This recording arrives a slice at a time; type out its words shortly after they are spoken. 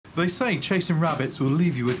They say chasing rabbits will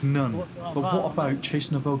leave you with none, but what about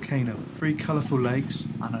chasing a volcano, 3 colourful lakes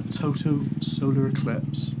and a total solar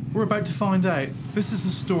eclipse? We're about to find out. This is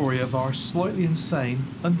the story of our slightly insane,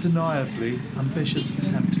 undeniably ambitious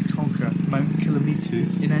attempt to conquer Mount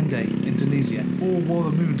Kelimutu in Ende, Indonesia. Or while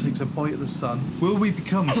the moon takes a bite of the sun, will we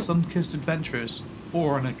become sun-kissed adventurers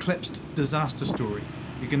or an eclipsed disaster story?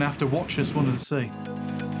 You're gonna have to watch this one and see.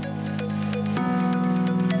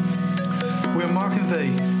 We're Marc and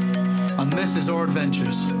Vee, and this is our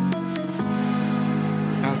adventures.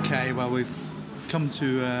 Okay, well we've come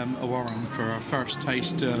to Awarang for our first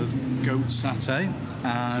taste of goat satay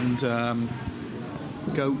and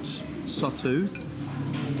goat satay.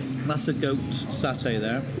 That's a goat satay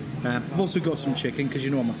there. I've also got some chicken, because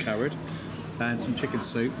you know I'm a coward, and some chicken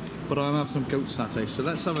soup, but I'll have some goat satay. So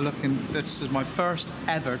let's have a look, and this is my first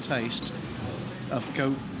ever taste of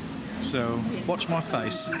goat, so watch my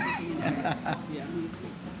face.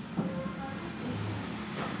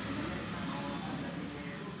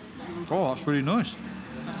 Oh, that's really nice.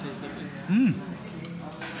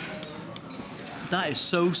 That is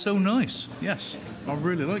so nice. Yes, I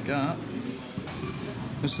really like that.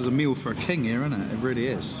 This is a meal for a king here, isn't it? It really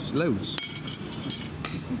is. It's loads.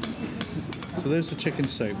 So there's the chicken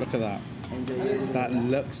soup. Look at that. That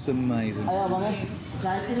looks amazing.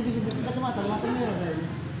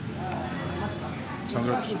 So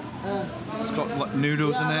it's got like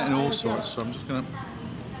noodles in it and all sorts. So I'm just gonna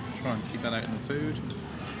try and keep that out in the food.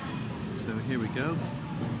 So here we go.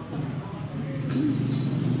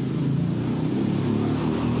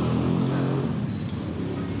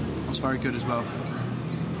 That's very good as well.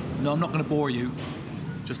 No, I'm not going to bore you,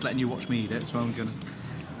 just letting you watch me eat it, so I'm going to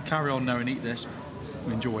carry on now and eat this,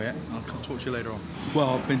 enjoy it, I'll talk to you later on.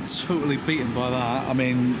 Well, I've been totally beaten by that. I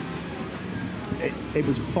mean, it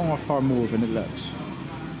was far more than it looks.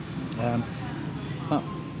 That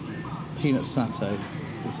peanut satay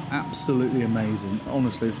was absolutely amazing.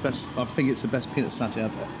 Honestly, it's best. I think it's the best peanut satay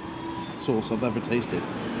sauce I've ever tasted.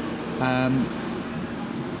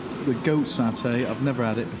 The goat satay, I've never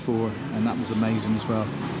had it before, and that was amazing as well.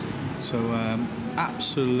 So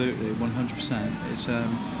absolutely 100%. It's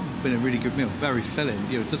been a really good meal, very filling.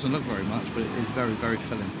 You know, it doesn't look very much, but it is very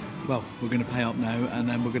filling. Well, we're going to pay up now, and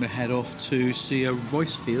then we're going to head off to see a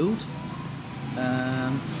rice field.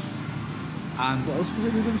 And what else was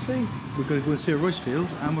it we were going to see? We're going to go and see a rice field,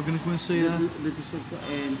 and we're going to go and see a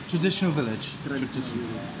traditional village.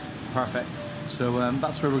 Perfect. So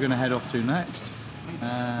that's where we're going to head off to next.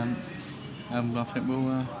 And I think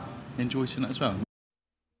we'll enjoy seeing that as well.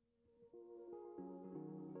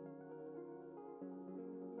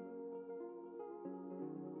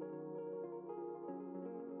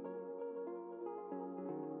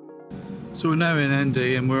 So we're now in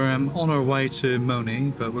Ende, and we're on our way to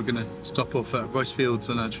Moni, but we're going to stop off at rice fields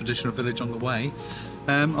and a traditional village on the way.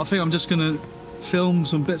 I think I'm just going to film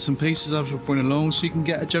some bits and pieces as we're going along, so you can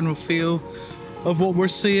get a general feel of what we're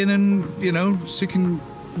seeing, and you know, so you can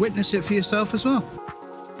witness it for yourself as well.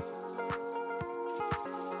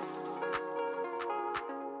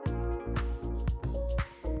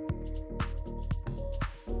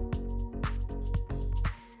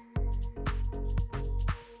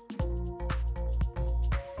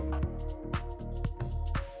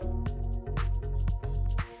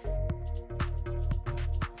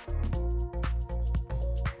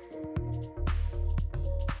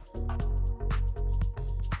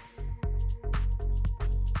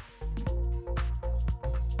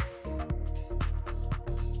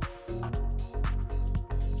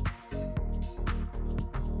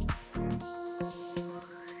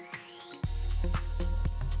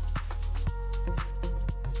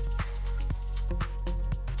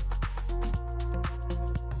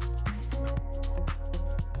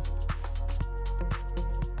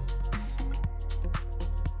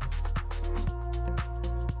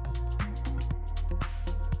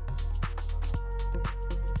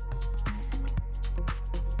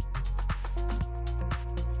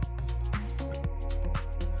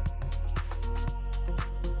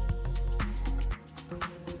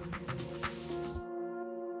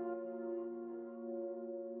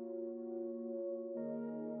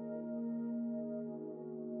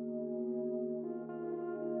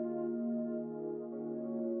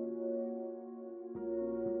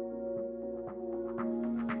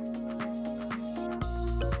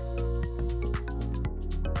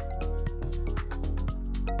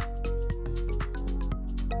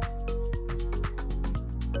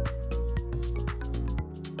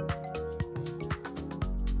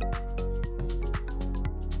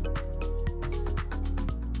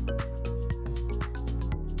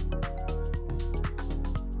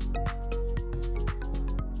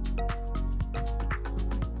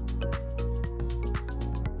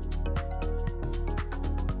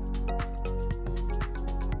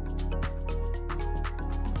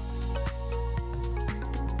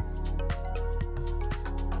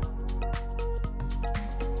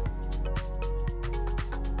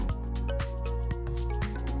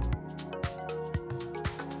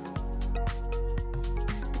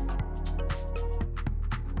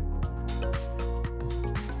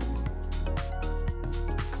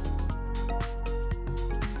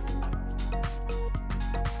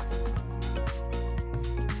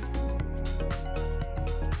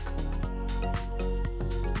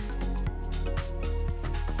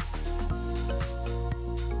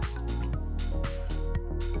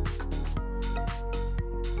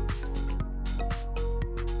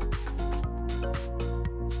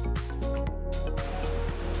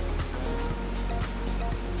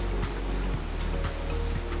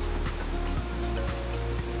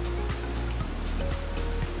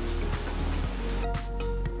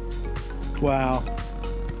 Wow.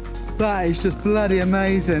 That is just bloody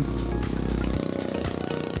amazing.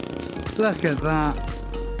 Look at that.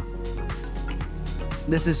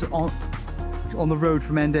 This is on the road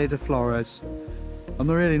from Ende to Flores. I'm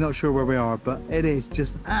really not sure where we are, but it is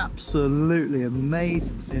just absolutely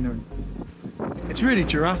amazing scenery. It's really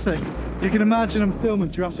Jurassic. You can imagine I'm filming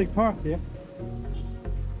Jurassic Park here.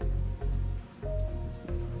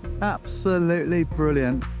 Absolutely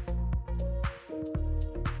brilliant.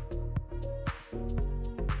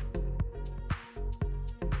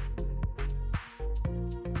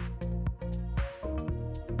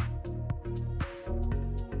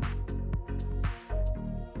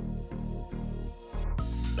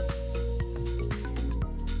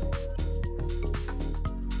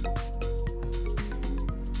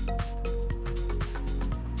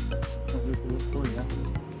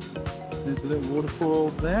 There's a little waterfall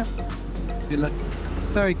there. If you look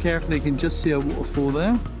very carefully, you can just see a waterfall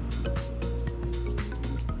there.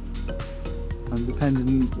 And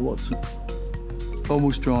depending what,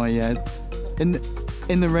 almost dry, yeah. In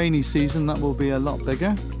the rainy season, that will be a lot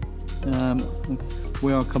bigger.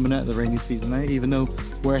 We are coming out of the rainy season now, even though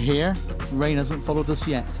we're here. Rain hasn't followed us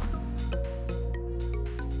yet.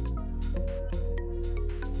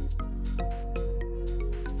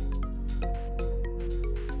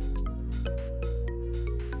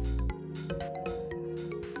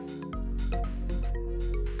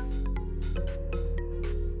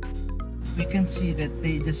 We can see that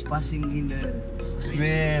they just passing in the street.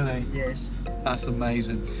 Really? Yes. That's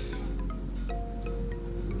amazing.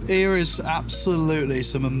 Here is absolutely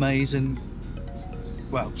some amazing,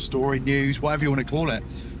 well, story news, whatever you want to call it.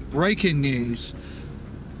 Breaking news.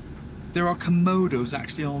 There are Komodos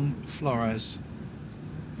actually on Flores.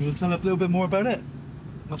 You want to tell us a little bit more about it?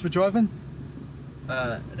 As we're driving?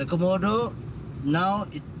 The Komodo, now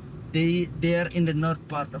they are in the north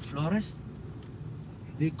part of Flores.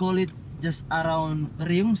 They call it just around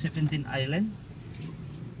Riung, 17 Island.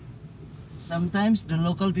 Sometimes the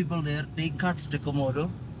local people there, they catch the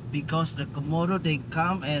Komodo because the Komodo, they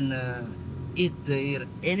come and eat their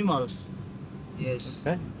animals. Yes.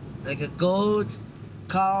 Okay. Like a goat,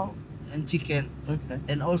 cow, and chicken. Okay.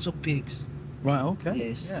 And also pigs. Right, okay.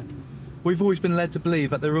 Yes. Yeah. We've always been led to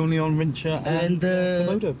believe that they're only on Rincha and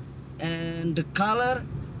Komodo. And the color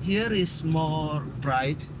here is more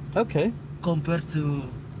bright. Okay. Compared to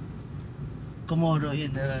Komodo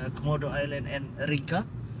in Komodo Island and Rinca.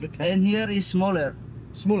 Okay. And here is smaller.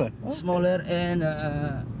 Smaller? Okay. Smaller and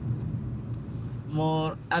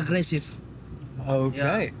more aggressive.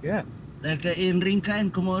 Okay, yeah. Like in Rinca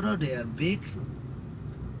and Komodo, they are big,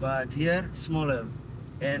 but here smaller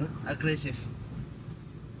and aggressive.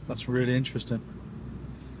 That's really interesting.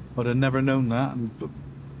 I'd have never known that, but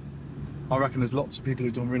I reckon there's lots of people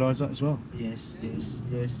who don't realise that as well. Yes, yes,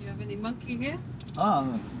 Do yes. you have any monkey here?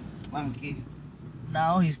 Oh, monkey.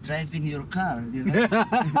 Now he's driving your car, you know?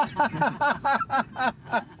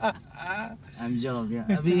 I'm joking.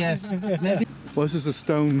 We have maybe. Well, this is a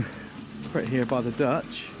stone put here by the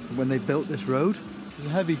Dutch when they built this road. There's a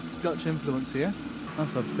heavy Dutch influence here.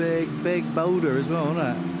 That's a big, big boulder as well,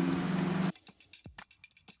 isn't it?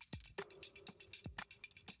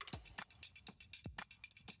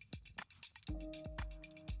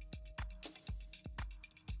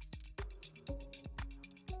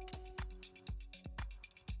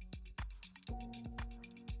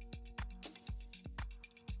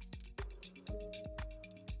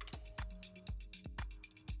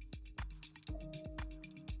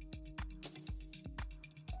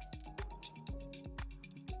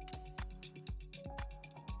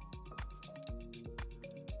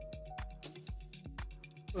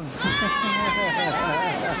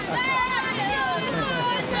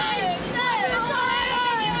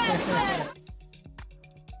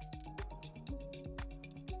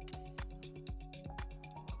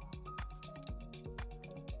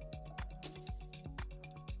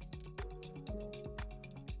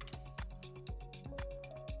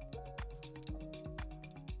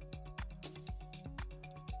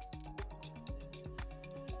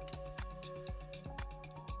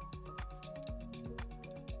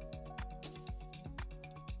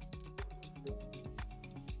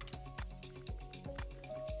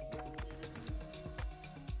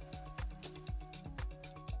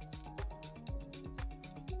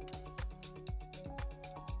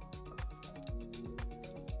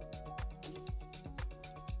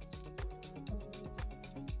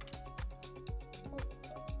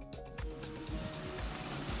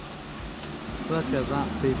 Look at that,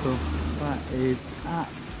 people. That is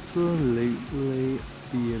absolutely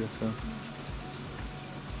beautiful.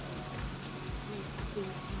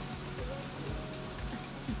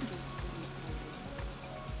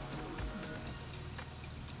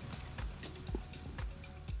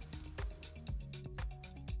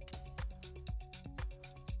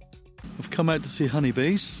 We've come out to see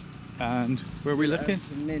honeybees, and where are we looking?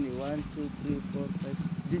 Many, 1, 2, 3, 4,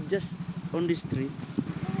 5. Just on this tree.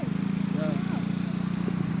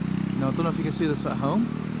 Now I don't know if you can see this at home.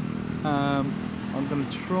 I'm going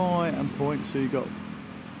to try and point. So you got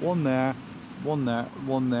one there, one there,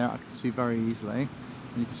 one there. I can see very easily, and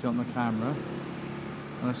you can see on the camera.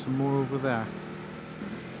 And there's some more over there.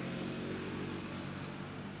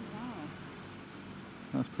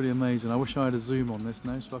 That's pretty amazing. I wish I had a zoom on this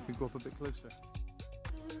now so I could go up a bit closer.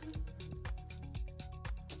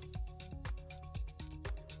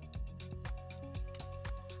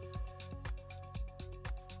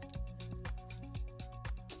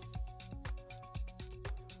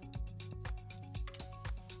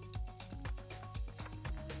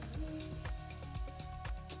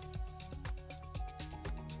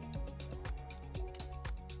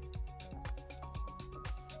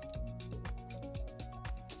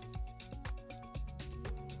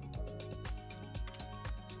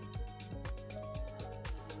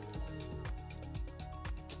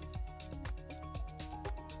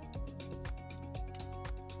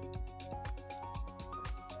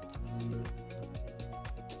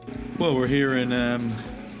 Well, we're here in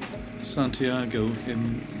Santiago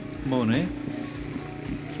in Mone,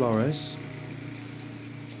 Flores.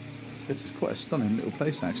 This is quite a stunning little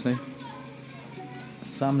place actually.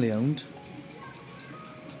 Family owned.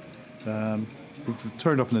 We've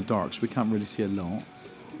turned up in the dark so we can't really see a lot.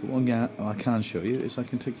 But one thing I can show you is I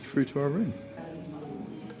can take you through to our room.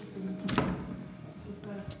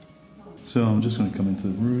 So I'm just going to come into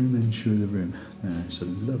the room and show you the room. Now, it's a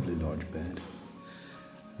lovely large bed.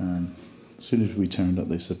 And as soon as we turned up,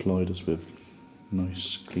 they supplied us with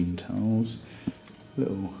nice clean towels.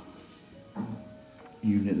 Little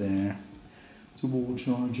unit there. It's a wall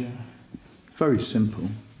charger. Very simple,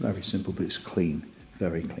 but it's clean,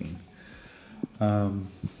 very clean. Come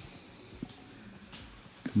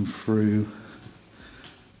through,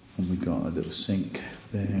 and we got a little sink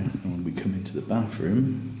there. And when we come into the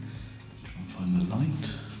bathroom, try and find the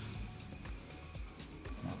light.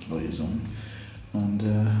 That light is on. And we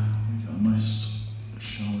got a nice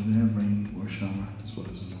shower there, rainwater shower, as well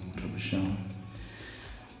as a normal type of shower.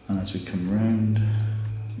 And as we come round,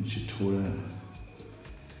 it's your toilet.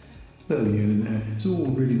 Little unit there. It's all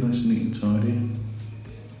really nice and neat and tidy.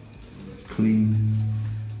 It's clean.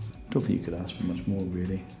 Don't think you could ask for much more,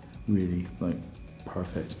 really. Really, like,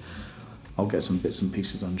 perfect. I'll get some bits and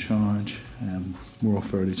pieces on charge. We're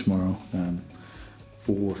off early tomorrow.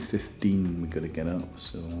 4:15 we got to get up,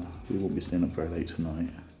 so we won't be staying up very late tonight.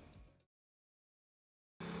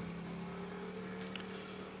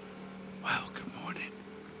 Well, good morning.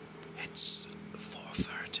 It's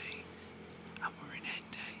 4:30 and we're in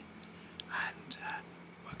Ende, and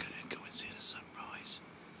we're going to go and see the sunrise.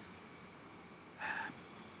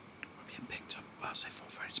 We're being picked up, well, I say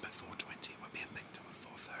 4:30, it's about 4:20. We're being picked up at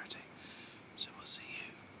 4:30, so we'll see you.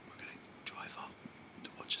 We're going to drive up to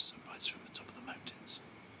watch the sunrise from the top of the mountains.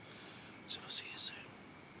 So we'll see you soon.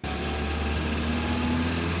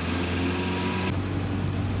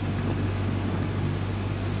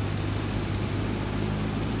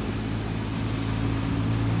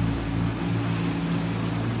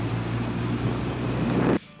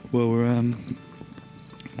 Well,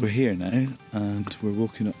 we're here now, and we're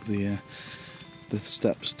walking up the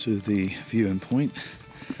steps to the viewing point.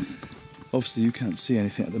 Obviously, you can't see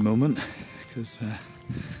anything at the moment because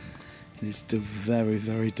it is still very,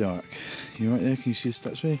 very dark. You right there? Can you see the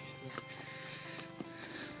steps, Ray?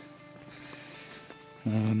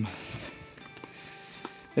 Yeah.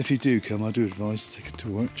 If you do come, I do advise to take a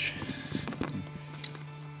torch. You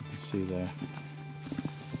can see there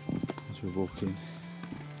as we're walking.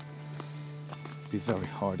 It'd be very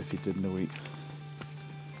hard if you didn't know it.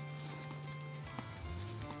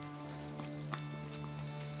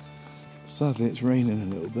 Sadly, it's raining a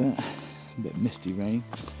little bit misty rain.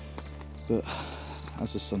 But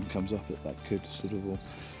as the sun comes up, that could sort of all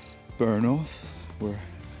burn off. We're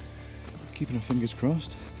keeping our fingers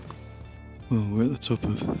crossed. Well, we're at the top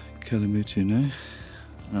of Kelimutu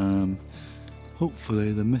now.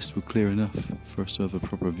 Hopefully the mist will clear enough for us to have a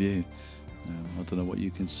proper view. I don't know what you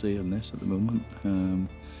can see on this at the moment.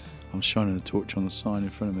 I'm shining a torch on the sign in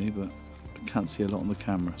front of me, but I can't see a lot on the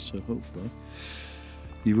camera, so hopefully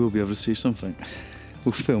you will be able to see something.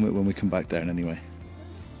 We'll film it when we come back down anyway.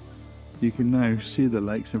 You can now see the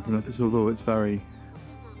lakes in front of us, although it's very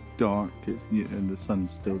dark and the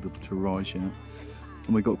sun's still to rise yet.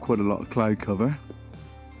 And we've got quite a lot of cloud cover.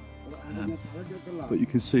 But you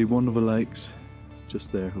can see one of the lakes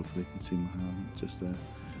just there. Hopefully you can see my hand just there. You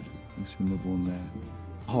can see another one there.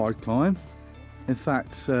 Hard climb. In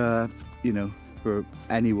fact, you know, for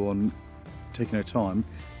anyone taking our time,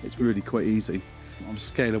 it's really quite easy. On a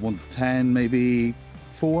scale of 1 to 10, maybe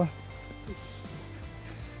 4.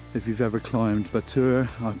 If you've ever climbed Batur,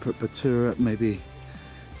 I put Batur at maybe,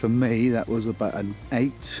 for me, that was about an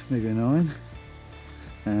 8, maybe a 9.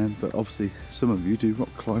 But obviously some of you do rock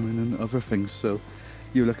climbing and other things, so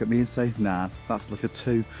you look at me and say, nah, that's like a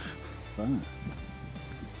 2. Wow.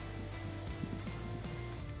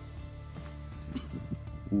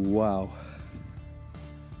 Wow.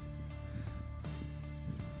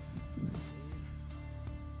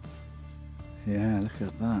 Yeah, look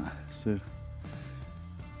at that. So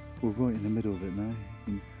we're right in the middle of it now.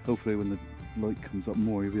 And hopefully when the light comes up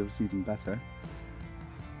more, you'll be able to see even better.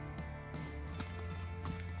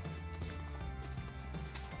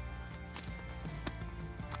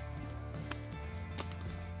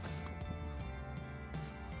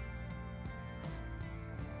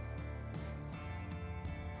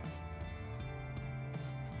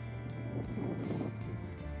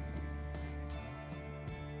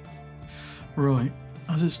 Right,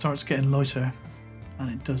 as it starts getting lighter,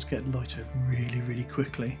 and it does get lighter really, really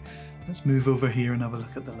quickly, let's move over here and have a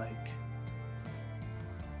look at the lake.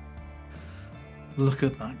 Look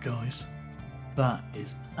at that, guys. That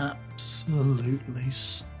is absolutely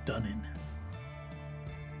stunning.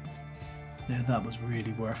 Yeah, that was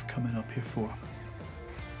really worth coming up here for.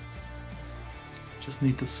 Just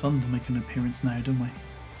need the sun to make an appearance now, don't we?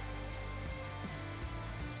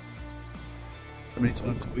 How many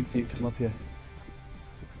times a week do you come up here?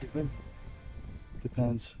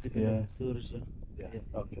 Depends. Yeah. Tourism. Yeah. Yeah.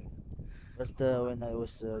 Okay. But when I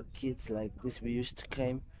was kids like this, we used to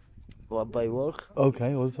came by walk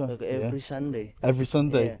Okay, all the time. like every Sunday. Every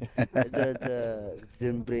Sunday. Yeah.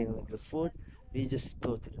 Didn't bring like the food. We just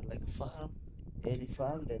go to like a farm, any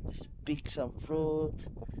farm, then just pick some fruit,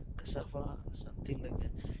 cassava, something like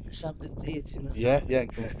that, something to eat, you know. Yeah, yeah,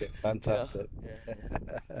 come up here. Fantastic. Yeah,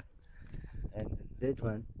 yeah. And that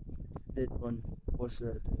one was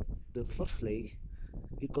the first lake.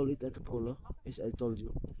 We call it at Polo, as I told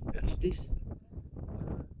you. Yes. This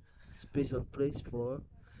special place for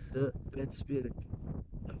the bad spirit,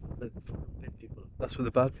 like for bad people. That's where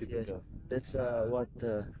the bad people Yes, go. that's what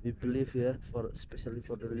we believe here, for especially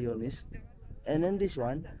for the Leonis. And then this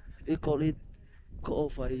one, we call it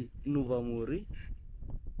Ko'ofai Nuvamuri.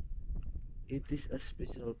 It is a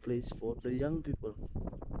special place for the young people.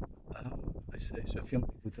 Oh, I see. So if young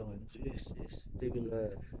people die, that's Yes, yes, they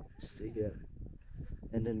will stay here.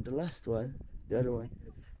 And then the last one, the other one,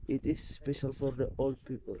 it is special for the old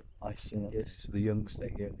people. I see. Yes. So the young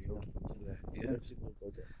stay here, the old ones are there. Yeah. Old people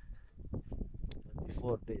go there. But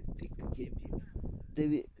before they came here,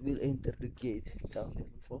 they will enter the gate down here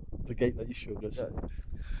before. The gate that you showed us. Yeah.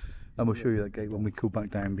 And we'll show you that gate when we go back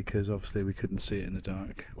down, because obviously we couldn't see it in the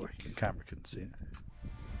dark, or the camera couldn't see it.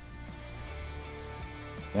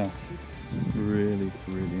 Yeah, really,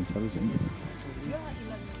 really intelligent.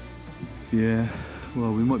 Yeah,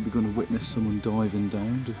 well, we might be going to witness someone diving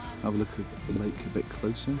down to have a look at the lake a bit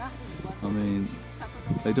closer. I mean,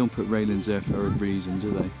 they don't put railings there for a reason,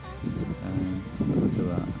 do they? Look at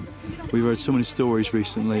that. We've heard so many stories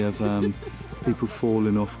recently of people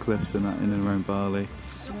falling off cliffs and that in and around Bali.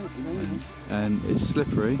 And it's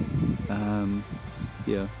slippery.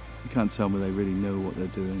 Yeah, you can't tell me they really know what they're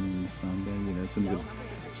doing when you stand there. You know, someone could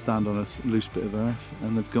stand on a loose bit of earth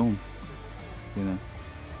and they've gone. You know,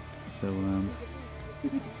 so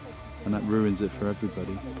and that ruins it for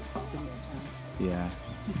everybody. Yeah,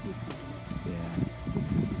 yeah.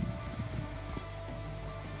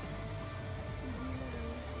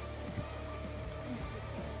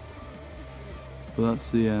 Well, that's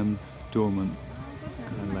the dormant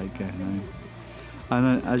lake there now.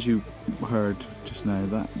 And as you heard just now,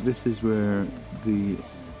 that this is where the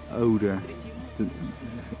older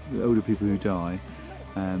people who die,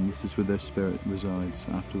 this is where their spirit resides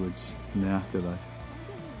afterwards in the afterlife.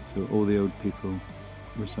 So all the old people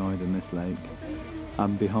reside in this lake,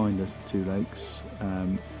 and behind us the two lakes.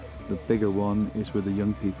 The bigger one is where the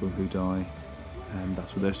young people who die,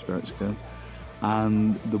 that's where their spirits go,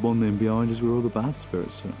 and the one in behind is where all the bad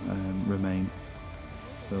spirits remain.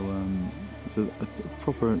 So it's a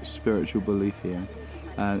proper spiritual belief here.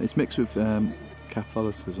 It's mixed with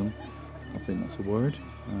Catholicism, I think that's a word.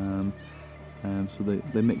 So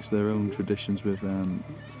they mix their own traditions with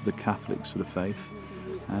the Catholic sort of faith,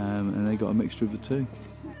 and they got a mixture of the two.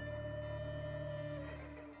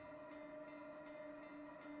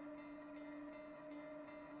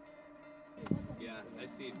 Yeah, I've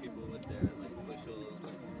seen people with their like bushels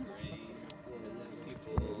of grain,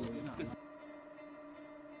 people.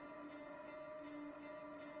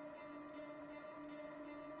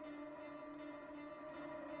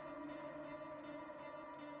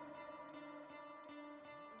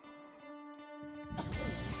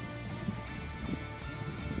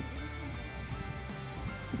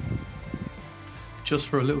 Just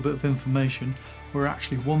for a little bit of information, we're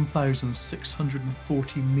actually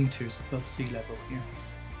 1,640 metres above sea level here.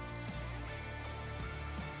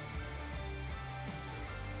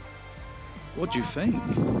 What do you think?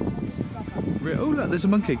 Oh look, there's a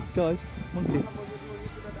monkey, guys. Monkey.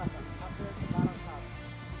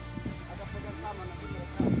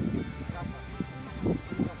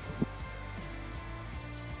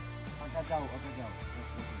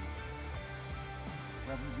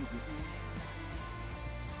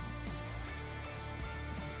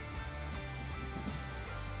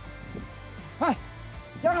 Hai,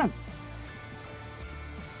 jangan.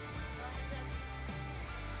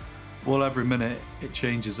 Well, every minute it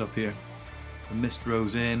changes up here. The mist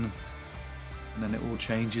rolls in, and then it all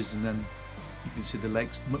changes, and then you can see the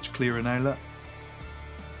lake's much clearer now, look.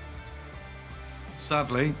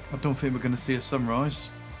 Sadly, I don't think we're going to see a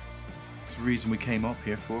sunrise. It's the reason we came up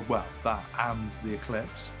here for, well, that and the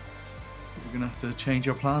eclipse. We're going to have to change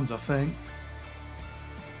our plans, I think.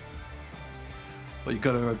 But you've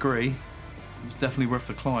got to agree, it was definitely worth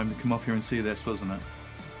the climb to come up here and see this, wasn't it?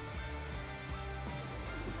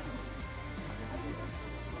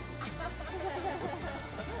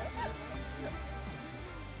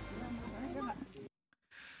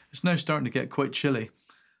 It's now starting to get quite chilly.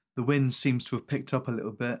 The wind seems to have picked up a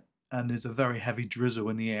little bit and there's a very heavy drizzle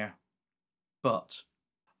in the air. But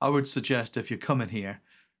I would suggest if you're coming here,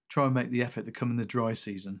 try and make the effort to come in the dry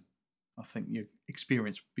season. I think your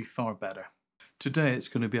experience would be far better. Today it's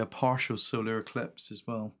going to be a partial solar eclipse as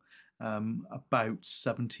well. About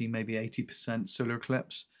 70, maybe 80% solar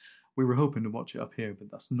eclipse. We were hoping to watch it up here,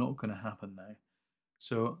 but that's not going to happen now.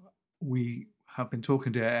 So we have been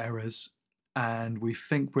talking to Erez, and we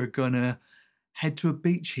think we're gonna head to a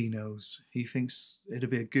beach he knows. He thinks it'll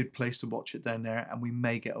be a good place to watch it down there, and we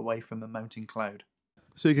may get away from the mountain cloud.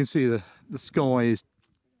 So you can see the sky is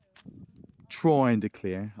trying to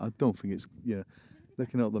clear. I don't think it's, you know,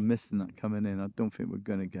 looking at the mist and that coming in, I don't think we're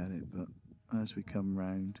gonna get it, but as we come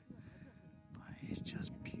round, it's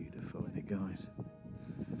just beautiful, isn't it, guys?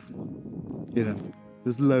 You know,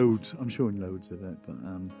 there's loads, I'm showing loads of it, but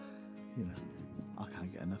you know, I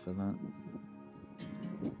can't get enough of that.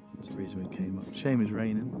 That's the reason we came up. Shame it's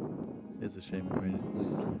raining. It's a shame it's raining.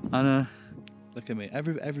 And look at me.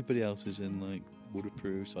 Everybody else is in like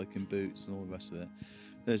waterproof, hiking boots and all the rest of it.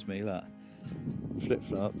 There's me, look.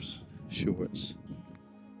 Flip-flops, shorts,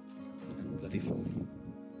 and bloody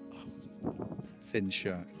thin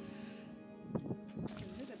shirt.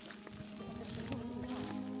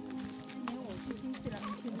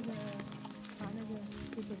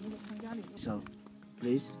 So,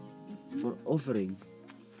 please, for offering.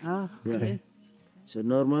 Okay. So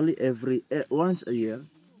normally once a year,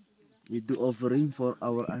 we do offering for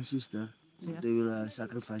our ancestor. So they will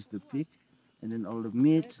sacrifice the pig, and then all the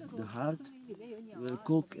meat, the heart, will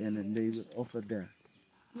cook, and then they will offer there.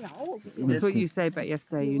 That's what you say about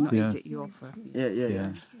yesterday. You not eat it, you offer.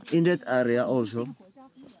 Yeah. In that area also,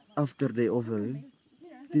 after they offering,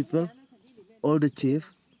 people, all the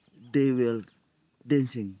chief, they will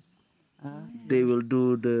dancing. They will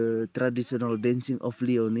do the traditional dancing of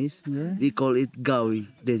Leonis. Yeah. We call it gawi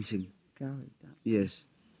dancing. Gawi. Yes.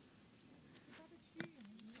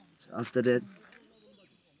 So after that,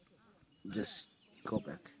 just go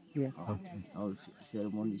back. Yeah. Okay. Our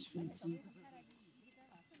ceremony is finished.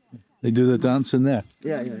 They do the dance in there?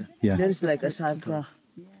 Yeah. There's like a circle.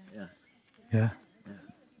 Yeah.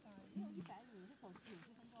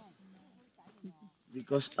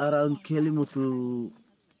 Because around Kelimutu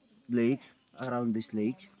lake, around this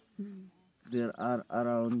lake, there are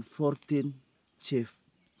around 14 chiefs.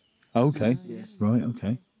 Okay. Yes. Right,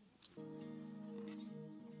 okay.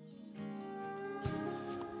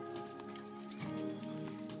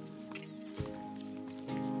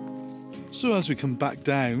 So as we come back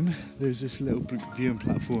down, there's this little viewing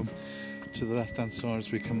platform to the left hand side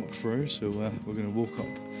as we come up through. So we're going to walk up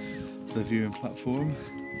the viewing platform,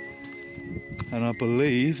 and I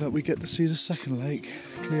believe that we get to see the second lake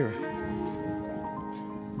clearer.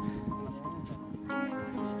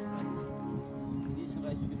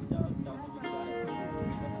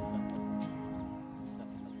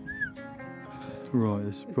 Right,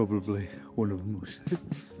 this is probably one of the most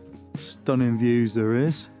stunning views there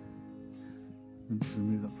is. Just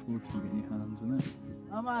remove that fork and get your hands in it.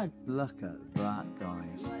 Look at that,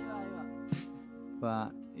 guys.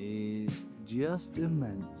 That is just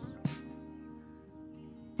immense.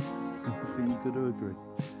 I think you've got to agree.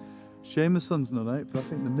 Shame the sun's not out, but I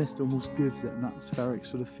think the mist almost gives it an atmospheric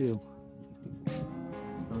sort of feel.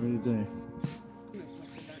 I really do.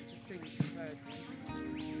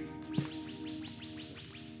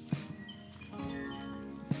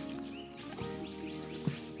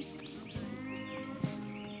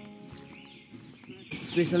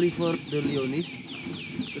 especially for the Leonis.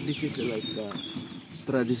 So this is like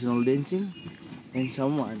traditional dancing, and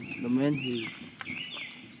someone, the man, he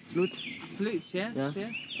flute. Flutes, yes, Yeah.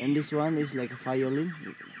 yeah. And this one is like a violin.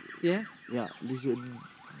 Yes. Yeah,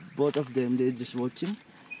 both of them, they're just watching.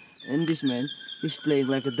 And this man is playing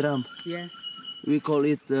like a drum. Yes. We call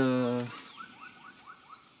it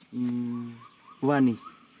wani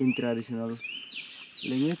in traditional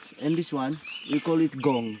language. And this one, we call it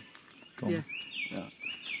gong. Yes. Yeah.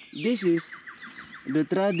 This is the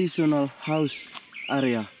traditional house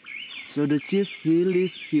area. So the chief, he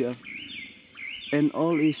live here. And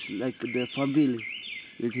all is like the family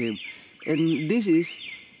with him. And this is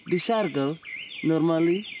the circle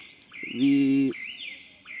normally we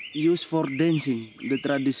use for dancing. The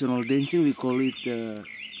traditional dancing, we call it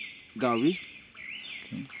gawi.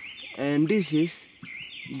 Okay. And this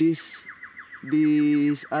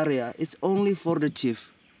area, it's only for the chief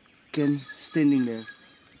can standing there.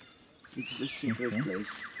 It's a secret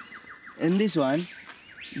place. And this one,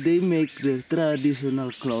 they make the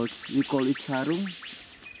traditional clothes. We call it sarung,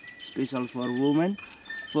 special for women.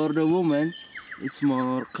 For the woman, it's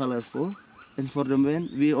more colorful, and for the men,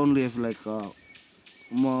 we only have like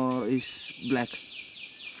more is black.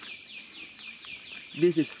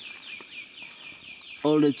 This is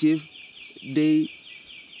all the chief. They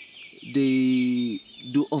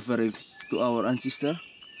do offering to our ancestor.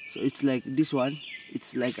 So it's like this one.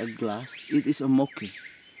 It's like a glass. It is a moke.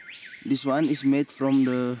 This one is made from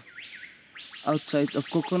the outside of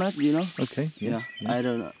coconut, you know? Okay. Yeah. Yes. I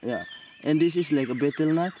don't know. Yeah. And this is like a betel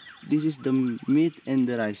nut. This is the meat and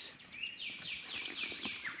the rice.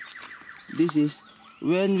 This is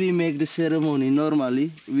when we make the ceremony.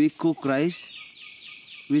 Normally we cook rice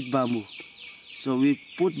with bamboo. So we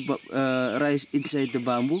put rice inside the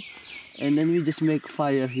bamboo, and then we just make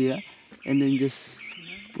fire here, and then just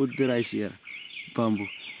put the rice here, bamboo.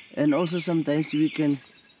 And also sometimes we can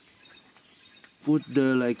put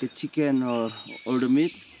the like a chicken or the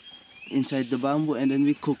meat inside the bamboo, and then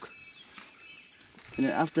we cook. And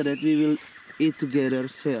then after that we will eat together,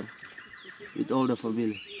 share with all the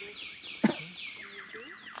family.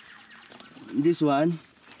 This one,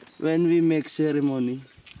 when we make ceremony,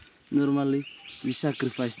 normally we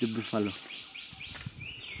sacrifice the buffalo.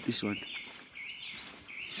 This one.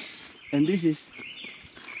 And this is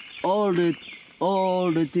all the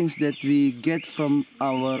things that we get from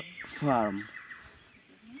our farm.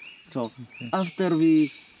 So after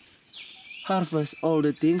we harvest all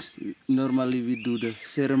the things, normally we do the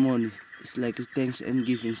ceremony. It's like a thanks and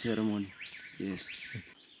giving ceremony. Yes.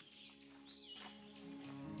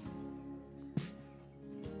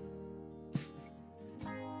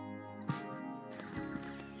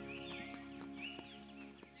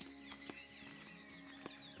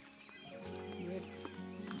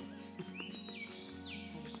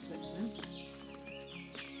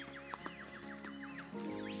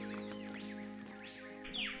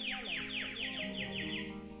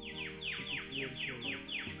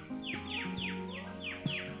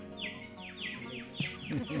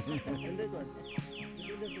 And that one. You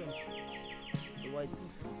see that one? The white.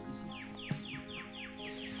 You see?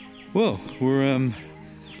 Well, we're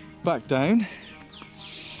back down.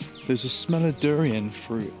 There's a smell of durian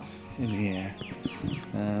fruit in the air.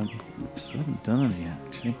 Still haven't done any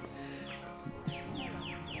actually.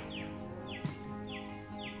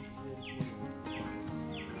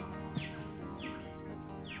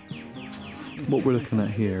 What we're looking at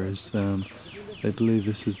here is they believe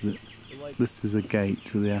this is a gate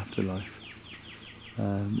to the afterlife,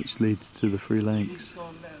 which leads to the Three Lakes.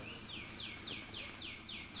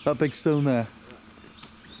 That big stone there.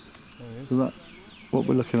 So that, what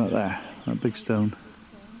we're looking at there, that big stone,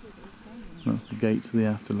 that's the gate to the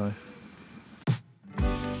afterlife.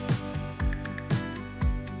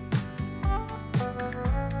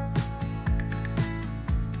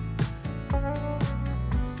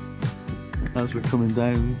 As we're coming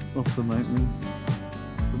down off the mountain,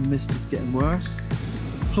 the mist is getting worse.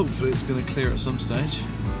 Hopefully it's going to clear at some stage.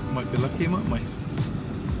 Might be lucky, might we?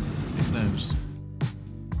 Who knows?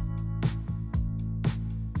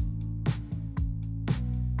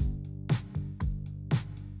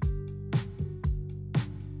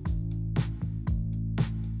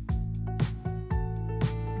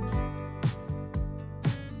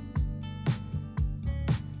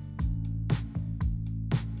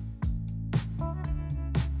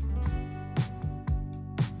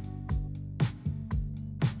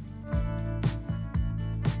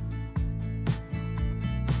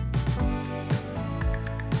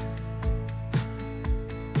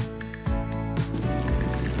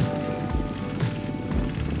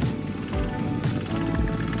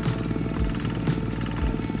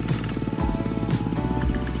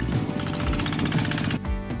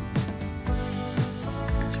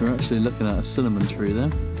 We're actually looking at a cinnamon tree there.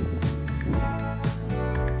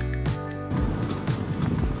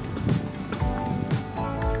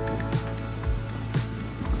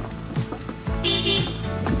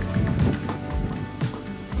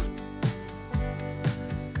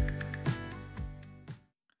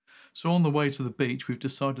 So on the way to the beach, we've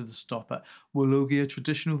decided to stop at Wologia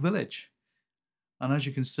Traditional Village. And as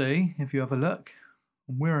you can see, if you have a look,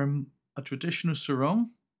 I'm wearing a traditional sarong.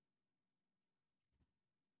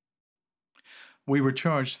 We were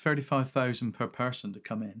charged 35,000 per person to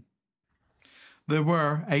come in. There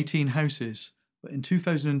were 18 houses, but in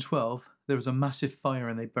 2012, there was a massive fire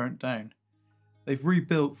and they burnt down. They've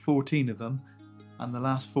rebuilt 14 of them, and the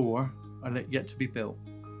last 4 are yet to be built.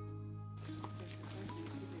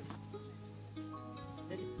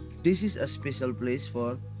 This is a special place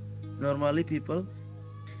for normally people.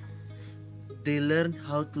 They learn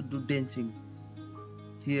how to do dancing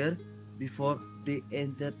here before they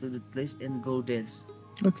enter to the place and go dance.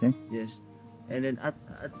 Okay. Yes, and then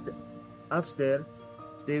upstairs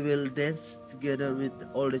they will dance together with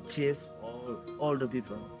all the chief, all the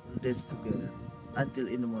people dance together until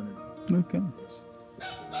in the morning. Okay. Yes.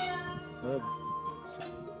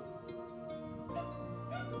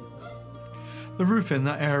 The roofing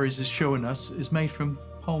that Aries is showing us is made from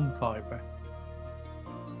palm fibre.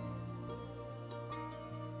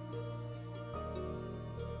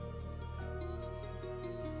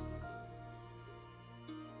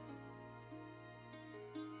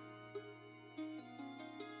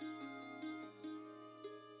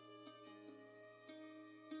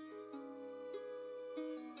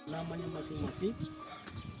 Namanya masing-masing,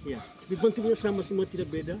 ya. Tapi bentuknya sama semua,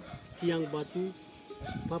 tidak beda. Tiang batu,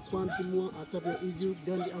 papan semua, atap yang hijau,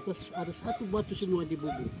 dan di atas ada satu batu semua di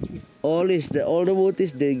bubur. All the wood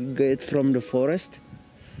is they get from the forest,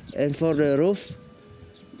 and for the roof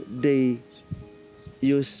they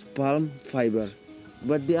use palm fiber.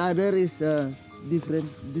 But the other is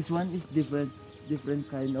different. This one is different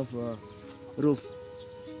kind of roof.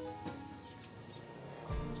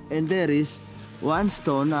 And there is one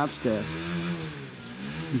stone upstairs.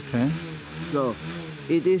 Okay. So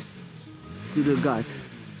it is to the god.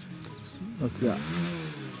 Okay. Yeah.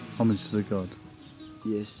 Homage to the god.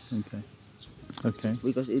 Yes. Okay. Okay.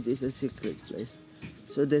 Because it is a secret place.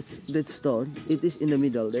 So that stone, it is in the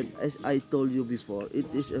middle. Then, as I told you before, it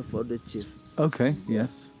is for the chief. Okay.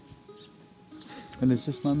 Yes. And is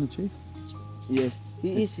this man the chief? Yes.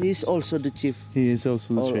 He's also the chief. He is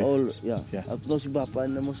also the chief. Yeah. Yeah. Atau si bapa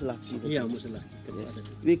na Mosalaki. Iya, masalah. Yes.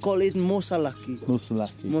 We call it Mosalaki.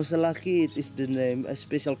 Mosalaki. Mosalaki, it is the name, a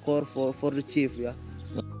special core for the chief. Yeah.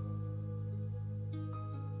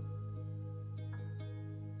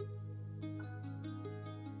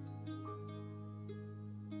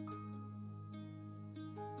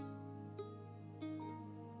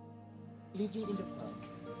 Living in the farm,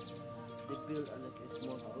 they build like a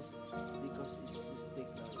small house because it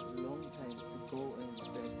takes a long time to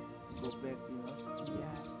go back, you know.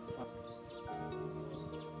 Yeah.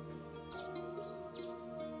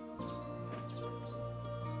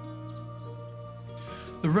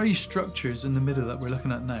 The raised structures in the middle that we're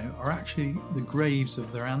looking at now are actually the graves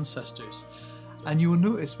of their ancestors. And you will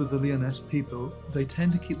notice with the Leonis people, they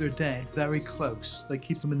tend to keep their dead very close. They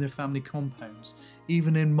keep them in their family compounds.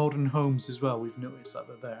 Even in modern homes as well, we've noticed that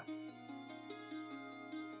they're there.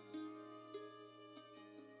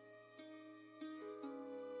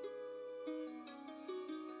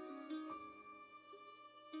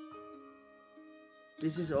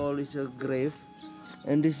 This is all is a grave,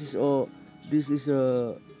 and this is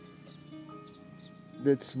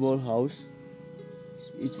that small house.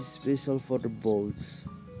 It is special for the bones.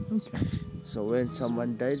 Okay. So when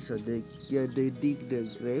someone died, so they dig the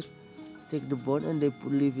grave, take the bone, and they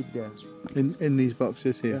leave it there. In these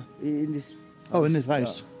boxes here. Yeah, in this. Oh, in this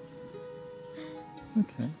house. Yeah.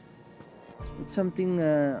 Okay. It's something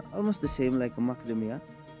almost the same like a macadamia.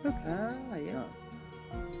 Ah, yeah.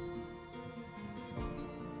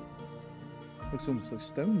 Looks almost like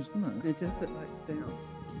stones, doesn't it? They just look like stones.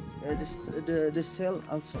 The cell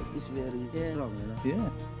outside is very strong, you know. Yeah.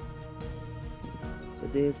 So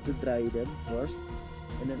they have to dry them first,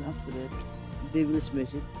 and then after that, they will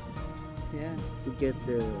smash it Yeah. to get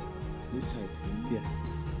the inside. Yeah.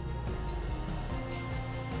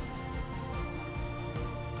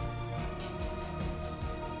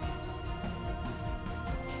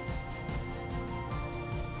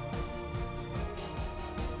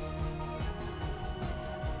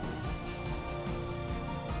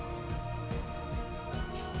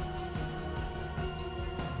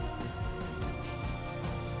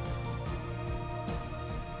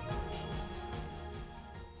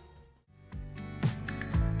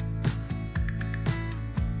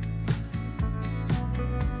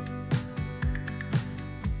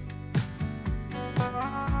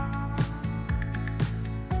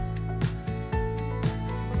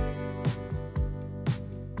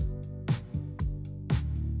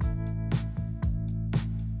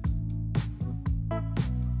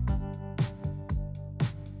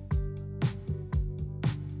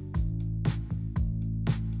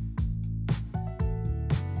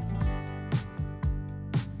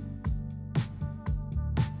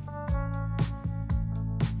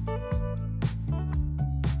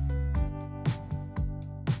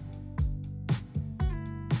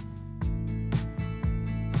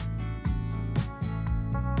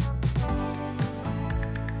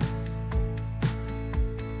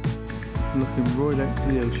 looking right out to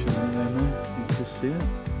the ocean right there now. You can just see it.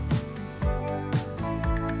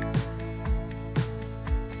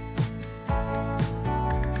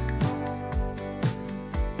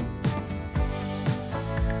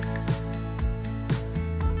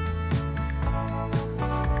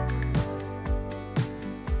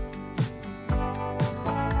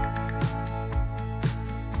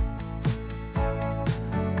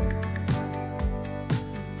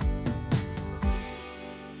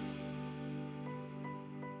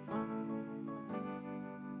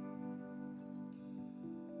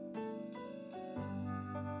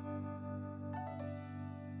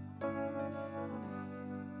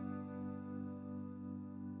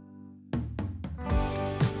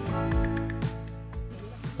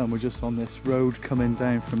 And we're just on this road coming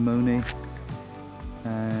down from Moni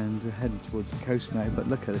and we're heading towards the coast now, but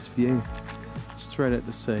look at this view, straight out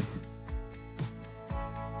to sea.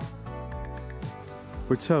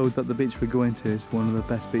 We're told that the beach we're going to is one of the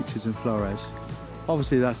best beaches in Flores.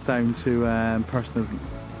 Obviously that's down to personal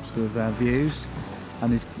sort of views,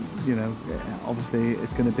 and it's, you know, obviously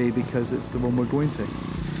it's going to be because it's the one we're going to,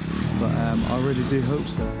 but I really do hope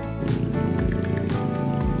so.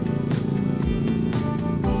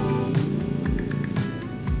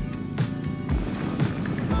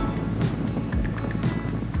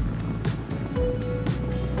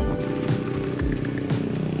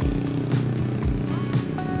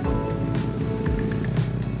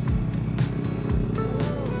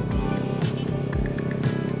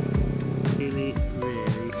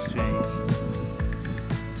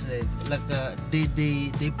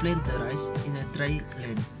 They plant the rice in a dry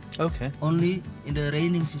land. Okay. Only in the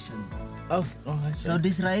raining season. Oh, I see. So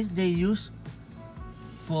this rice they use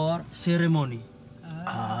for ceremony.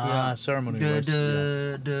 Ceremony.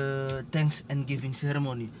 The thanks and giving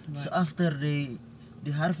ceremony. Right. So after they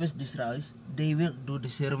harvest this rice, they will do the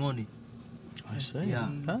ceremony. I see. Yeah.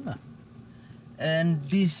 And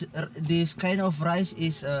this kind of rice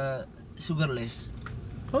is sugarless.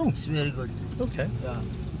 Oh, it's very good. Okay. Yeah.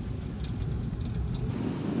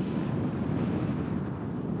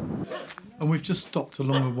 And we've just stopped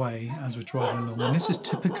along the way as we're driving along, and this is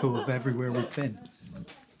typical of everywhere we've been.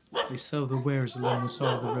 They sell the wares along the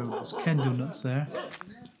side of the road. There's kendo nuts there,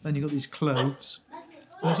 then you've got these cloves,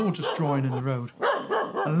 and it's all just drying in the road.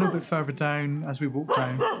 And a little bit further down, as we walked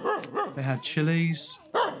down, they had chilies.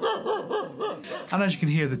 And as you can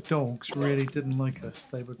hear, the dogs really didn't like us.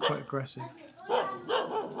 They were quite aggressive.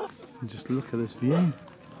 And just look at this view.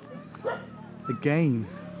 Again,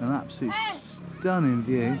 an absolute stunning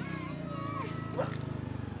view.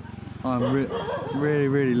 I'm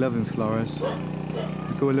really loving Flores. We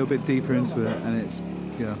go a little bit deeper into it, and it's,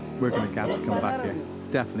 you know, we're going to have to come back here.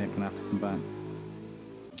 Definitely going to have to come back.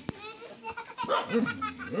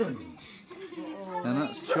 And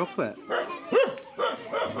that's chocolate.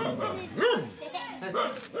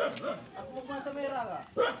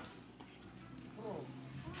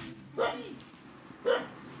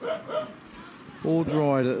 All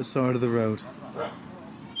dried at the side of the road.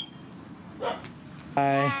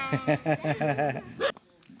 Hi.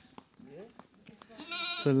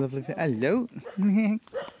 So lovely. Hello.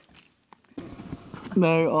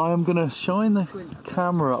 Now I am going to shine the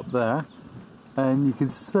camera up there, and you can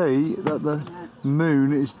see that the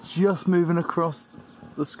moon is just moving across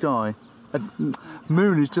the sky.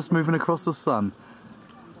 Moon is just moving across the sun.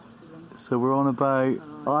 So we're on about,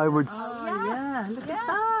 I would. Yeah, look at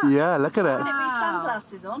that. Yeah, look at it. Put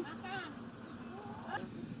sunglasses on.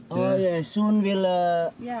 Oh yeah, soon will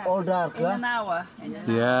all dark. In an hour.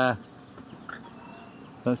 Yeah.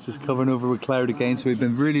 That's just covering over with cloud again, so we've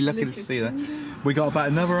been really lucky to see that. We got about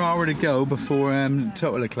another hour to go before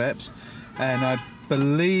total eclipse, and I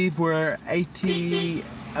believe we're about 85%,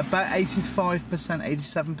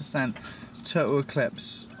 87% total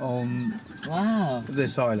eclipse on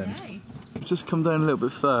this island. We've just come down a little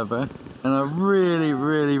bit further, and I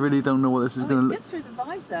really don't know what this is going to look. It's good through the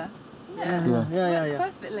visor. Yeah.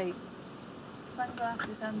 Perfectly.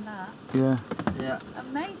 Sunglasses and that. Yeah.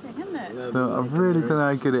 Amazing, isn't it? So I really don't know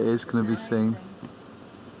how good it is going to be seen.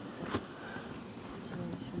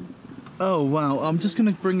 Oh wow! I'm just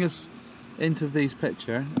going to bring us into Vee's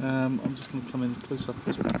picture. I'm just going to come in as close up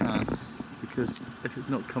as we can, because if it's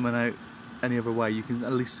not coming out any other way, you can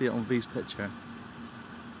at least see it on Vee's picture.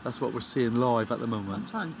 That's what we're seeing live at the moment. I'm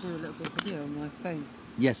trying to do a little bit of video on my phone.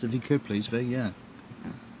 Yes, if you could please, Vee, yeah.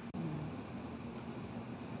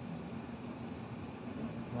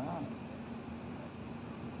 Wow.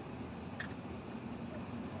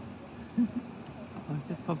 I'm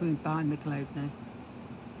just popping behind the cloud now.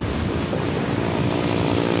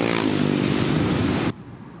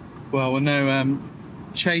 Well, we're now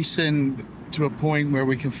chasing to a point where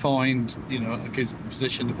we can find, you know, a good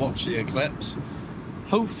position to watch the eclipse.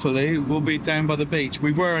 Hopefully we'll be down by the beach.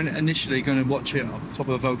 We were initially going to watch it on top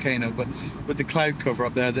of the volcano, but with the cloud cover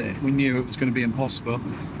up there, that we knew it was going to be impossible.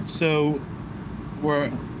 So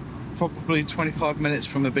we're probably 25 minutes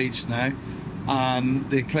from the beach now, and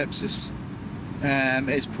the eclipse is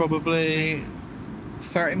probably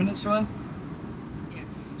 30 minutes away. Yes.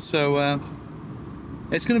 So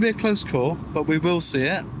it's going to be a close call, but we will see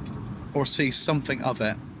it, or see something of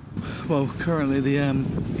it. Well, currently the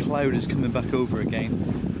cloud is coming back over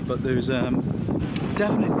again, but there's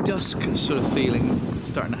definite dusk sort of feeling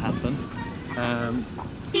starting to happen.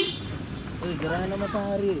 Gerhana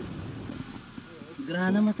matahari.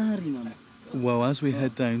 Gerhana matahari, Mama. Well, as we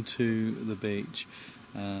head down to the beach,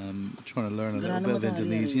 trying to learn a little bit of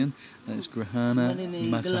Indonesian, and it's Gerhana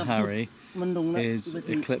Matahari is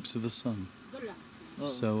eclipse of the sun.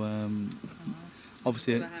 So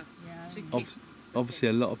obviously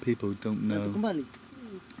a lot of people don't know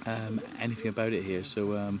anything about it here,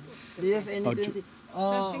 so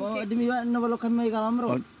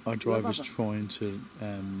our driver's trying to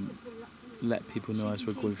let people know as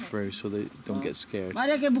we're going through so they don't get scared.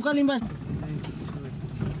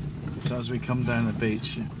 So as we come down the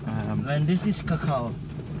beach, and this is cacao.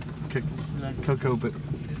 Cocoa, but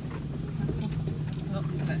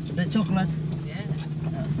The chocolate. Yes.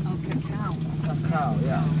 Oh, cacao. Cacao,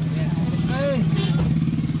 yeah. Yeah. Hey.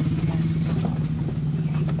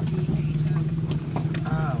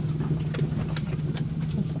 Wow.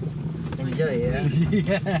 Enjoy, yeah.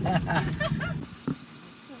 yeah.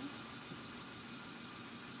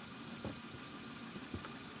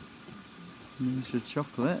 There's your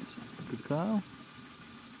chocolate, cacao.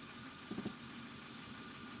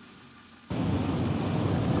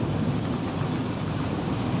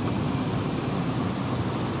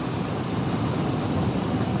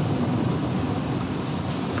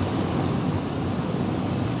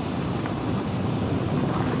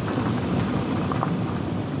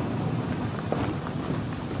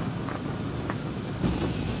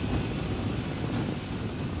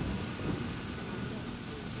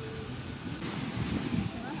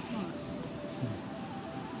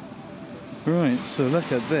 Right, so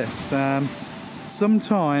look at this.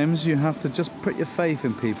 Sometimes you have to just put your faith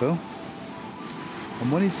in people.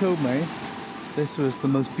 And when he told me this was the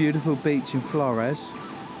most beautiful beach in Flores,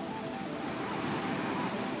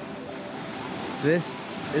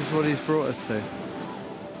 this is what he's brought us to.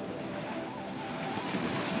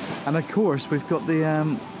 And of course we've got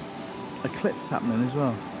the eclipse happening as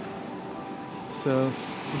well. So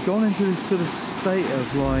we've gone into this sort of state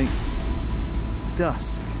of like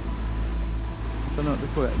dusk. I don't know what to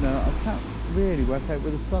call it. No, I can't really work out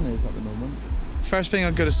where the sun is at the moment. First thing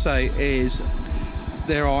I've got to say is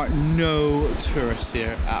there are no tourists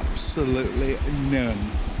here. Absolutely none.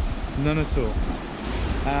 None at all.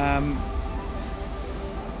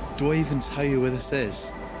 Do I even tell you where this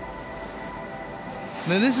is?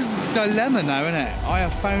 Now this is the dilemma now, isn't it? I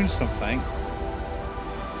have found something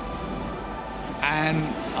and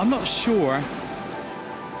I'm not sure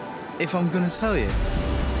if I'm going to tell you.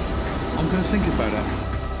 I'm going to think about it.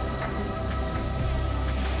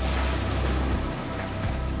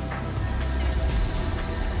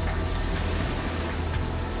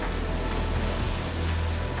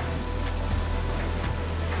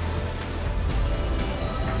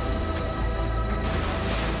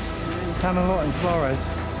 Tan a lot in Flores.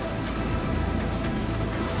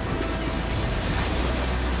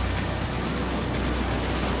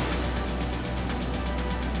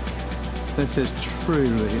 This is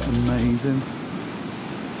truly amazing.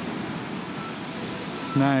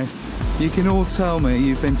 Now, you can all tell me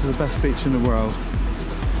you've been to the best beach in the world.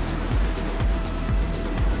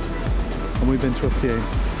 And we've been to a few.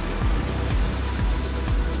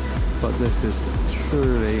 But this is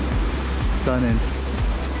truly stunning.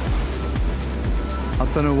 I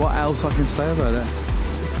don't know what else I can say about it.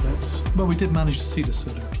 Eclipse. Well, we did manage to see the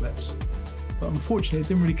solar eclipse. But unfortunately, it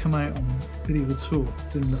didn't really come out on video at all. It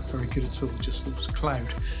didn't look very good at all, just was a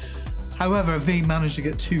cloud. However, Vee managed to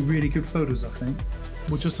get 2 really good photos, I think.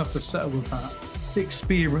 We'll just have to settle with that. The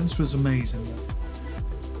experience was amazing.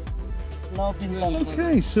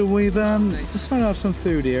 Okay, so we've decided to have some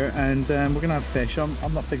food here, and we're going to have fish.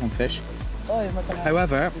 I'm not big on fish.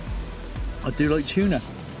 However, I do like tuna.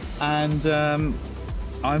 And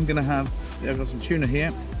I'm going to have, I've got some tuna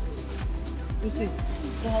here.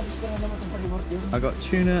 I got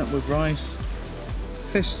tuna with rice,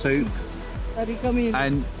 fish soup,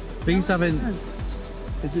 and Vee's having.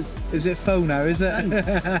 Is it pho now? Is it?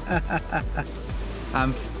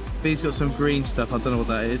 Vee's got some green stuff. I don't know what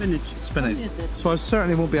that is. Spinach. Spinach. So I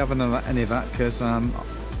certainly won't be having any of that because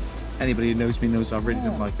anybody who knows me knows I really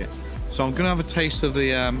don't like it. So I'm gonna have a taste of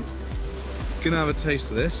the. Gonna have a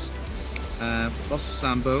taste of this. Lots of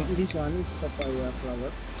sambo. This one is papaya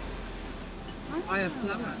flower. Papaya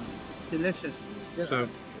flower. Delicious. So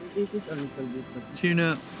It is a little bit. But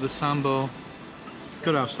tuna, the sambo.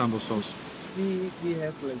 Gotta have sambo sauce. we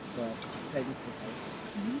have like tiny papaya.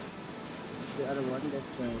 The other one that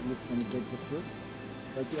you can get the fruit,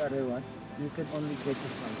 but the other one you can only get the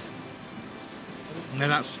flower.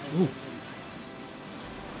 And that's. Ooh.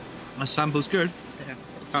 My sambo's good. Yeah.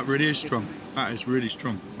 That really is strong. That is really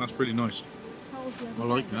strong. That's really nice. I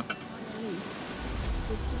like that.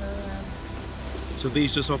 So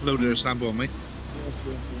Vee's just offloaded her sambo on me. Yes.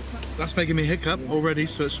 That's making me hiccup already,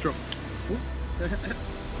 so it's strong.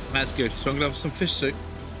 That's good. So I'm gonna have some fish soup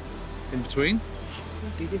in between.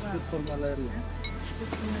 It is good for malaria.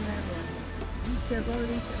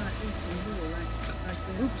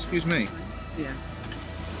 Oops, excuse me. Yeah.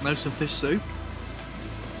 Now some fish soup.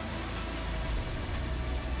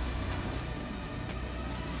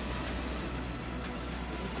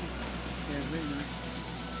 Yeah, really nice.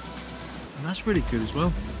 And that's really good as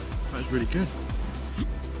well. That's really good.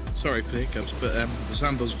 Sorry for the hiccups, but the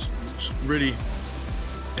sambo's really.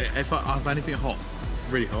 If I have anything hot,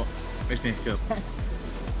 really hot, makes me hiccup.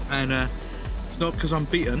 And it's not because I'm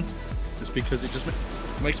beaten, it's because it just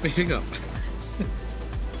makes me hiccup.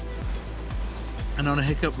 And on a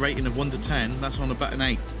hiccup rating of 1 to 10, that's on about an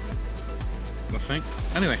 8, I think.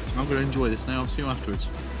 Anyway, I'm going to enjoy this now. I'll see you afterwards.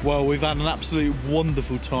 Well, we've had an absolute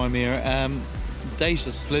wonderful time here. Days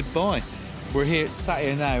just slid by. We're here, sat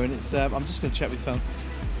here now, and it's. I'm just going to check my phone.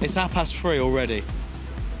 It's 3:30 already.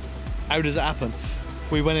 How does it happen?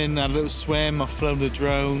 We went in, had a little swim. I've flown the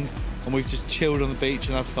drone, and we've just chilled on the beach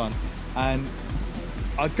and had fun. And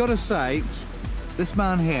I've got to say, this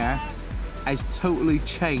man here has totally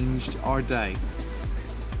changed our day.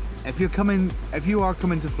 If you are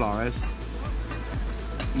coming to Flores,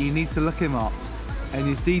 you need to look him up, and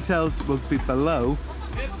his details will be below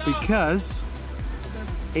because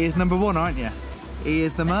he is number one, aren't you? He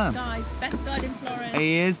is the man. Best guide in Flores.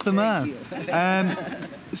 He is the man.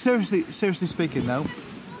 Seriously speaking, though,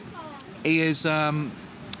 he is one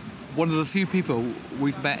of the few people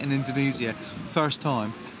we've met in Indonesia, first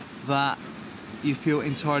time, that you feel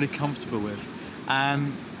entirely comfortable with,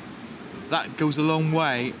 and that goes a long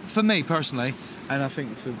way for me personally. And I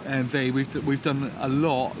think for Vee, we've done a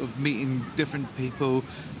lot of meeting different people,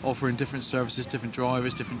 offering different services, different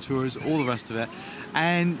drivers, different tours, all the rest of it.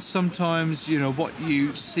 And sometimes, you know, what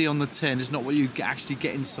you see on the tin is not what you actually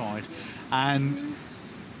get inside. And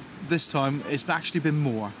this time, it's actually been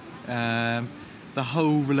more. The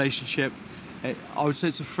whole relationship, I would say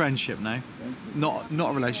it's a friendship now. Not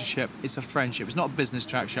a relationship, it's a friendship. It's not a business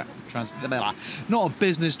not a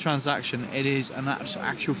business transaction, it is an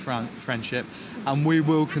actual friendship, and we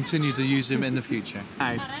will continue to use him in the future.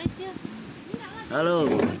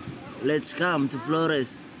 Hello, let's come to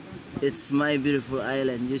Flores. It's my beautiful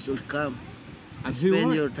island. You should come and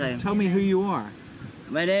spend your time. Tell me who you are.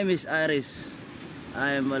 My name is Aris.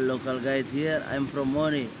 I am a local guide here. I'm from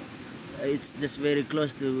Moni. It's just very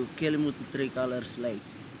close to Kelimutu 3 Colors Lake.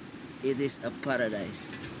 It is a paradise.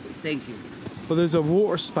 Thank you. Well, there's a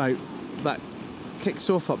water spout that kicks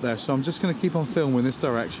off up there, so I'm just going to keep on filming this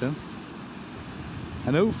direction.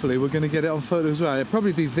 And hopefully we're going to get it on photo as well. It'll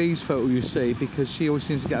probably be Vee's photo you see, because she always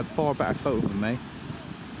seems to get a far better photo than me.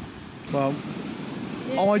 Well,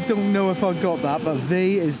 I don't know if I got that, but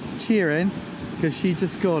Vee is cheering because she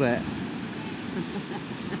just got it.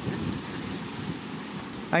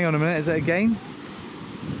 Hang on a minute, is it a game? I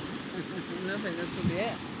love it, that's probably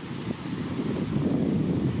it.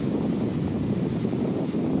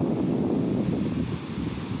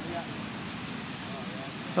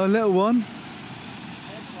 Oh, little one.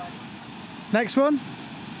 Next one?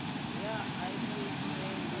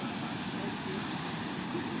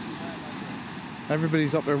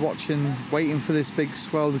 Everybody's up there watching, waiting for this big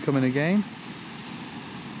swell to come in again.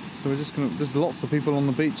 So we're just gonna, there's lots of people on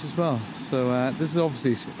the beach as well. So this is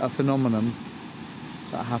obviously a phenomenon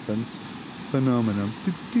that happens. Phenomenon.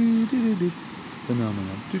 Phenomenon.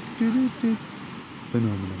 Phenomenon.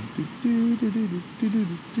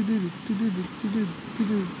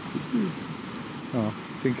 Oh,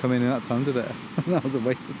 didn't come in that time, did it? That was a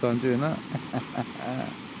waste of time doing that.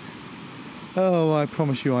 Oh, I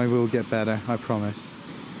promise you I will get better, I promise.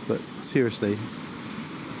 But seriously,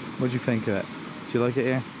 what do you think of it? Do you like it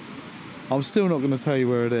here? I'm still not going to tell you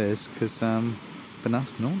where it is, because been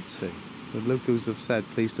asked not to. The locals have said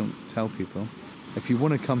please don't tell people. if you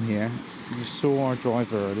want to come here, you saw our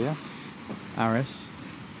driver earlier, Aris,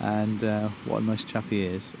 and what a nice chap he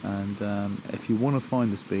is. And if you want to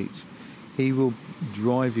find this beach, he will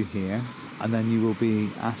drive you here, and then you will be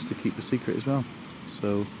asked to keep the secret as well.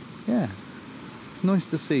 So yeah, it's nice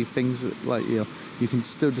to see things like, you know, you can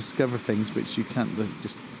still discover things which you can't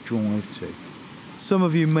just drive to. Some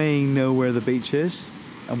of you may know where the beach is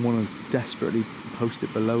and want to desperately post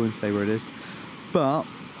it below and say where it is, but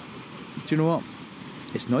do you know what?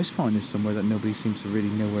 It's nice finding somewhere that nobody seems to really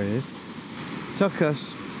know where it is. Took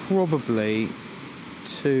us probably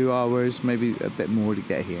 2 hours, maybe a bit more to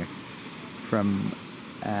get here from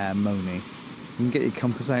Moni. You can get your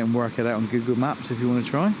compass out and work it out on Google Maps if you want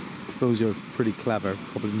to try. Those are pretty clever,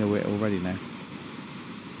 probably know it already now.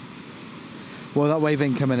 Well, that wave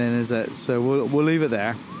ain't coming in, is it? So we'll leave it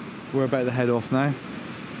there. We're about to head off now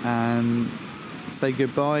and say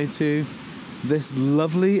goodbye to this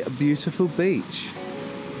lovely, beautiful beach.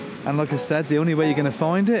 And like I said, the only way you're going to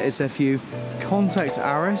find it is if you contact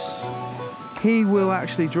Aris. He will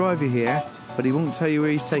actually drive you here, but he won't tell you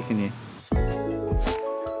where he's taking you.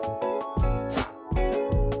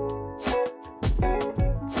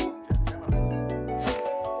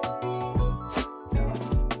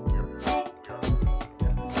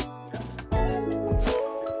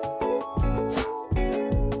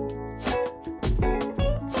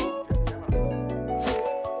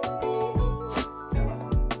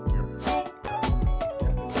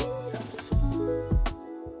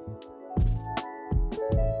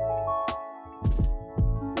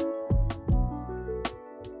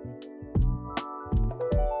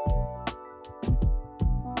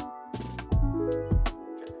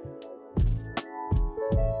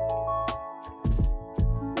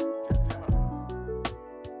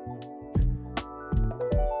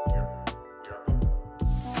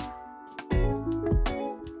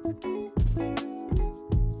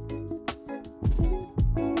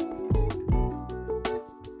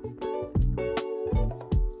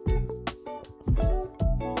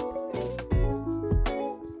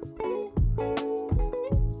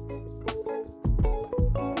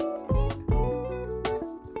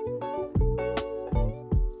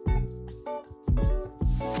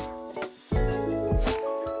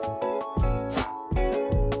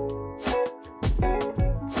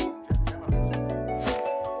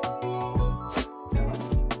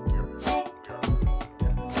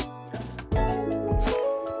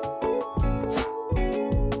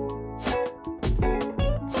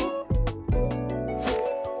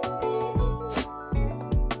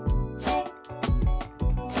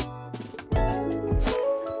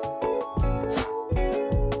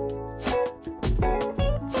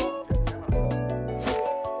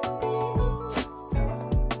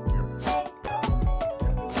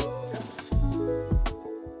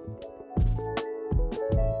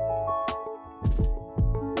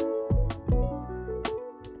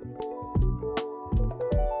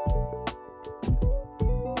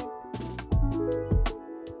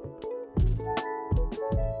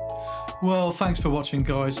 Well, thanks for watching,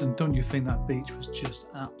 guys, and don't you think that beach was just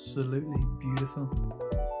absolutely beautiful?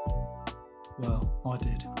 Well, I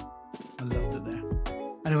did. I loved it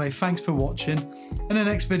there. Anyway, thanks for watching. In the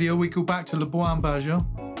next video, we go back to Labuan Bajo,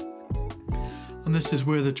 and this is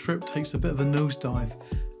where the trip takes a bit of a nosedive,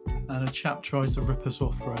 and a chap tries to rip us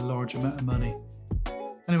off for a large amount of money.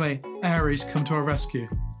 Anyway, Aries come to our rescue,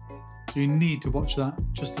 so you need to watch that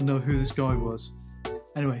just to know who this guy was.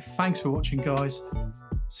 Anyway, thanks for watching, guys.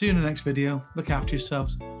 See you in the next video. Look after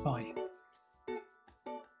yourselves. Bye.